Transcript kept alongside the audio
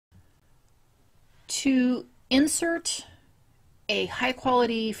To insert a high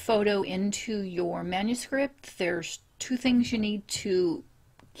quality photo into your manuscript, there's two things you need to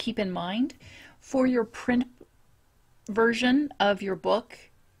keep in mind. For your print version of your book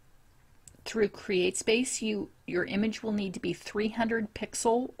through CreateSpace, your image will need to be 300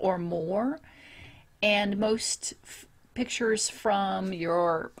 pixel or more, and most pictures from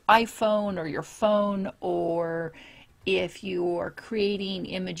your iPhone or your phone, or if you're creating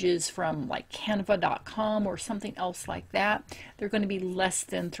images from like canva.com or something else like that, they're going to be less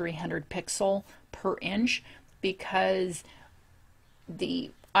than 300 pixel per inch, because the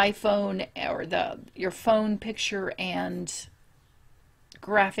iPhone or your phone picture and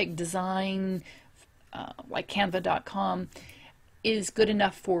graphic design like canva.com is good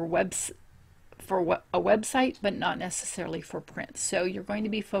enough for a website, but not necessarily for print. So you're going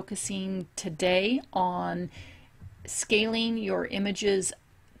to be focusing today on scaling your images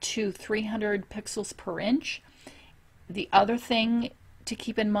to 300 pixels per inch. The other thing to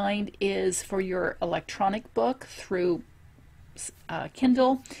keep in mind is for your electronic book through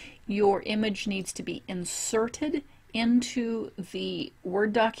Kindle, your image needs to be inserted into the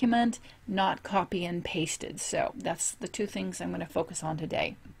Word document, not copy and pasted. So that's the two things I'm going to focus on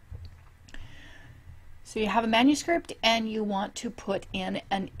today. So you have a manuscript and you want to put in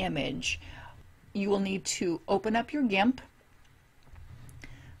an image. You will need to open up your GIMP,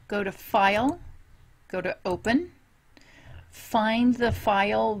 go to File, go to Open, find the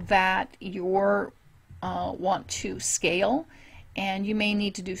file that you want to scale, and you may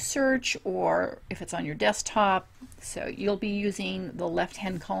need to do search, or if it's on your desktop, so you'll be using the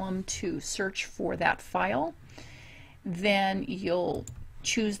left-hand column to search for that file. Then you'll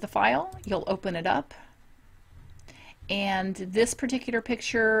choose the file, you'll open it up, and this particular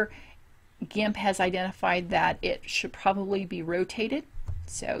picture, GIMP has identified that it should probably be rotated,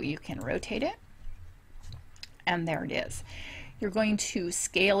 so you can rotate it, and there it is. You're going to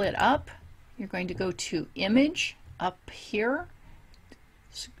scale it up. You're going to go to Image up here,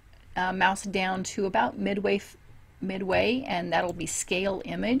 mouse down to about midway, and that'll be Scale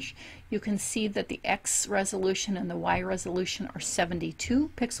Image. You can see that the X resolution and the Y resolution are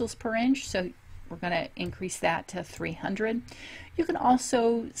 72 pixels per inch, so we're going to increase that to 300. You can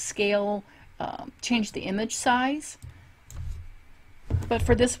also scale, change the image size, but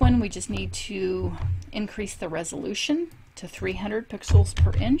for this one we just need to increase the resolution to 300 pixels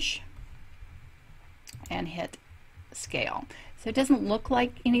per inch and hit scale. So it doesn't look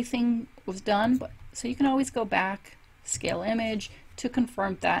like anything was done, but so you can always go back, scale image, to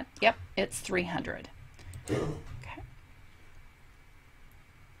confirm that, yep, it's 300. Okay.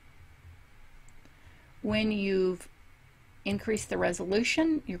 When you've increased the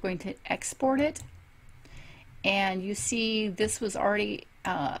resolution, you're going to export it, and you see this was already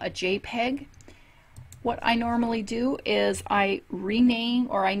a JPEG. What I normally do is I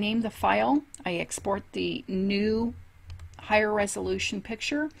name the file. I export the new higher resolution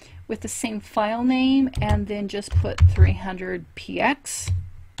picture with the same file name, and then just put 300px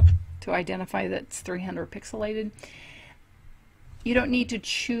to identify that it's 300 pixelated. You don't need to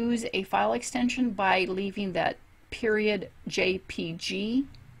choose a file extension by leaving that .jpg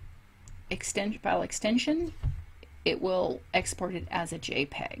file extension. It will export it as a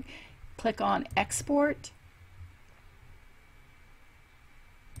JPEG. Click on Export,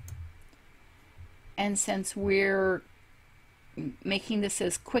 and since we're making this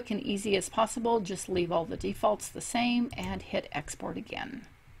as quick and easy as possible, just leave all the defaults the same and hit Export again.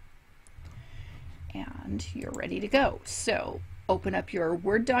 And you're ready to go. So open up your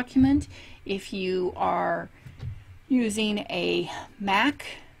Word document. If you are using a Mac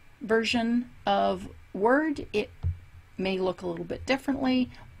version of Word, it may look a little bit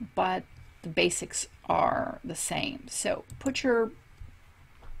differently, but the basics are the same. So put your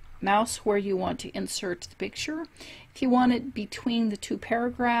mouse where you want to insert the picture. If you want it between the two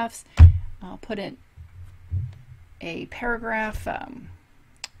paragraphs, put in a paragraph,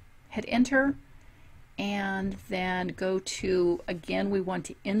 hit enter, and then go to, again, we want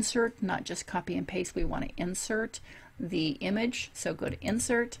to insert, not just copy and paste, we want to insert the image. So go to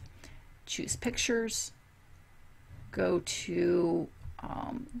Insert, choose Pictures, go to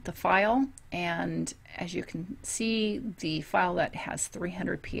the file, and as you can see, the file that has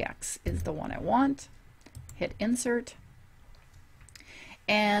 300px is the one I want. Hit Insert,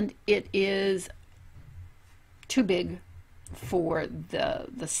 and it is too big for the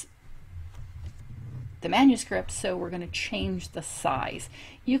manuscript, so we're going to change the size.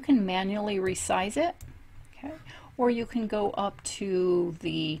 You can manually resize it, okay, or you can go up to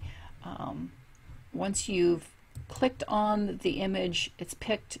the once you've clicked on the image, it's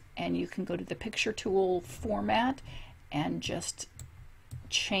picked, and you can go to the picture tool format and just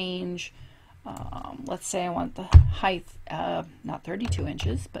change, let's say I want the height, not 32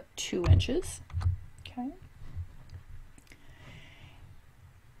 inches, but 2 inches. Okay.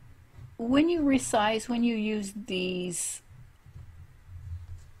 When you resize, when you use the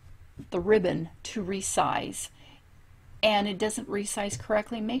ribbon to resize, and it doesn't resize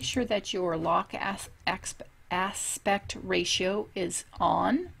correctly, make sure that your lock aspect ratio is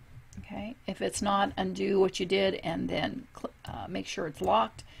on. Okay, if it's not, undo what you did and then make sure it's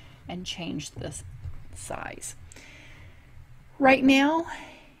locked and change the size. Right now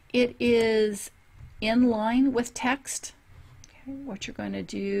it is in line with text. Okay, what you're going to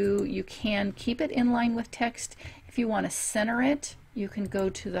do, you can keep it in line with text. If you want to center it, you can go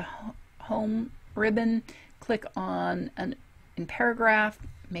to the home ribbon, click on in paragraph,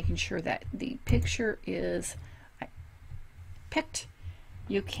 making sure that the picture is picked.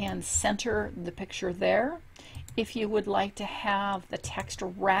 You can center the picture there. If you would like to have the text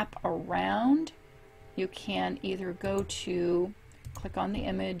wrap around, you can either go to, click on the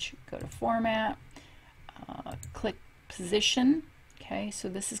image, go to format, click position. Okay, so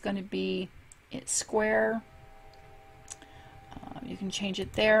this is going to be square. You can change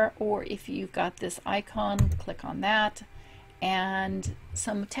it there, or if you've got this icon, click on that. And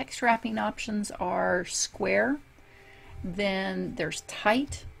some text wrapping options are square, then there's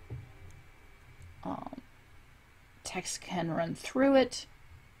tight. Text can run through it,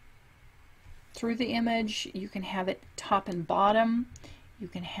 through the image. You can have it top and bottom. You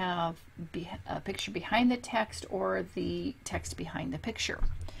can have a picture behind the text or the text behind the picture.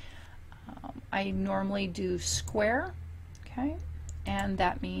 I normally do square, okay, and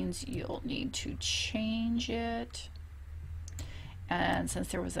that means you'll need to change it. And since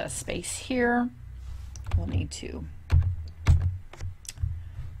there was a space here, we'll need to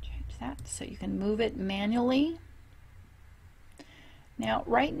change that so you can move it manually. Now,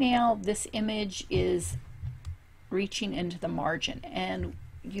 right now, this image is reaching into the margin, and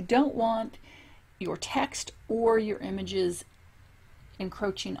you don't want your text or your images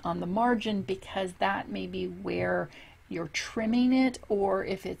encroaching on the margin, because that may be where you're trimming it, or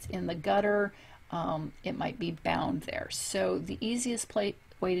if it's in the gutter, it might be bound there. So the easiest way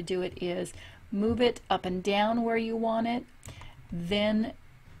to do it is move it up and down where you want it, then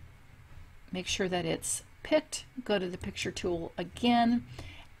make sure that it's picked, go to the picture tool again,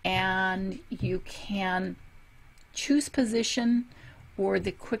 and you can choose position, or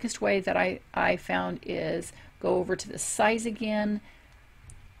the quickest way that I found is go over to the size again,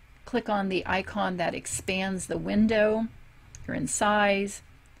 click on the icon that expands the window. You're in size,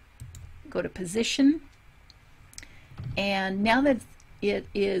 go to position, and now that it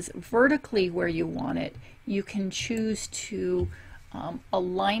is vertically where you want it, you can choose to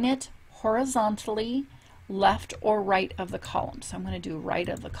align it horizontally, left or right of the column. So I'm going to do right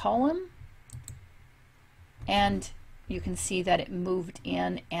of the column, and you can see that it moved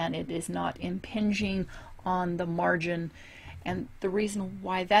in and it is not impinging on the margin. And the reason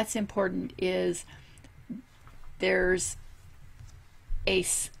why that's important is there's a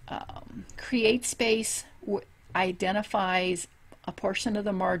create space identifies a portion of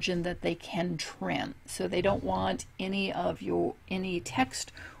the margin that they can trim, so they don't want any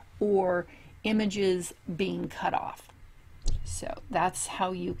text or images being cut off. So that's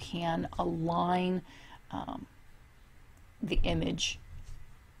how you can align the image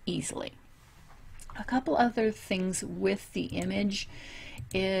easily. A couple other things with the image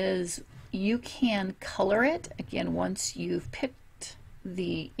is you can color it. Again, once you've picked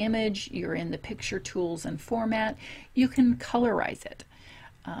the image, you're in the picture tools and format, you can colorize it.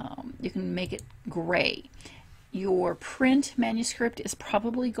 You can make it gray. Your print manuscript is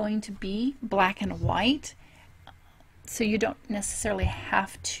probably going to be black and white, so you don't necessarily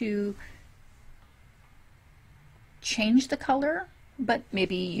have to change the color, but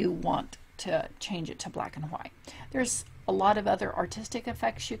maybe you want to change it to black and white. There's a lot of other artistic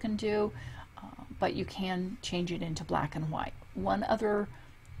effects you can do, but you can change it into black and white. One other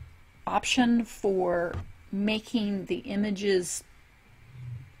option for making the images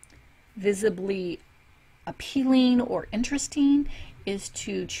visibly appealing or interesting is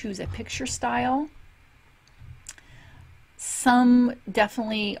to choose a picture style. Some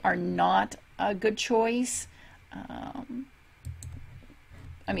definitely are not a good choice.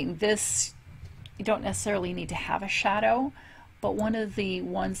 I mean, this, you don't necessarily need to have a shadow, but one of the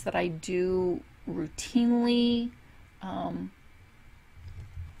ones that I do routinely,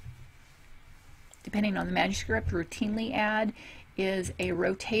 depending on the manuscript, routinely add is a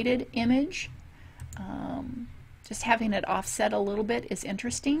rotated image. just having it offset a little bit is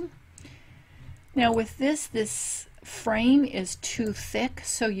interesting. Now with this frame is too thick,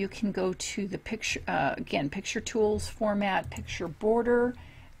 so you can go to the picture, again, picture tools, format, picture border,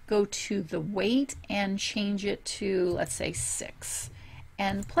 go to the weight and change it to, let's say, 6,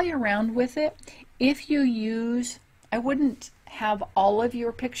 and play around with it. If you use, I wouldn't have all of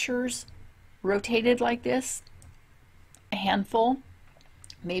your pictures rotated like this, a handful,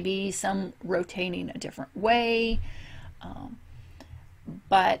 maybe some rotating a different way,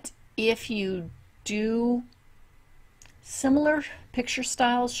 but if you do, similar picture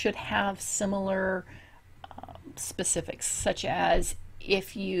styles should have similar specifics, such as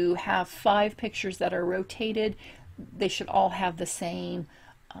if you have 5 pictures that are rotated, they should all have the same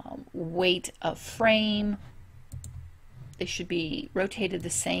weight of frame. They should be rotated the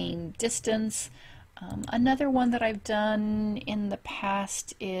same distance. Another one that I've done in the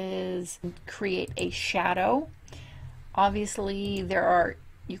past is create a shadow. Obviously,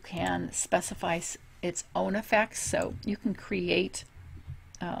 you can specify its own effects, so you can create,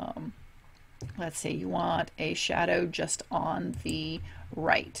 let's say you want a shadow just on the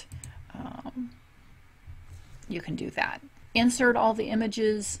right. You can do that. Insert all the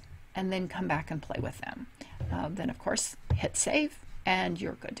images and then come back and play with them. Then of course hit save and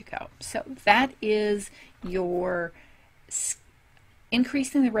you're good to go. So that is your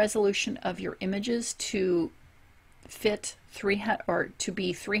increasing the resolution of your images to fit 300 or to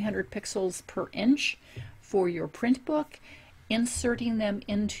be 300 pixels per inch for your print book, inserting them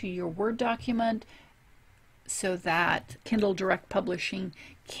into your Word document so that Kindle Direct Publishing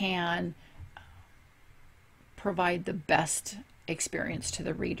can provide the best experience to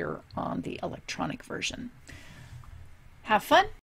the reader on the electronic version. Have fun!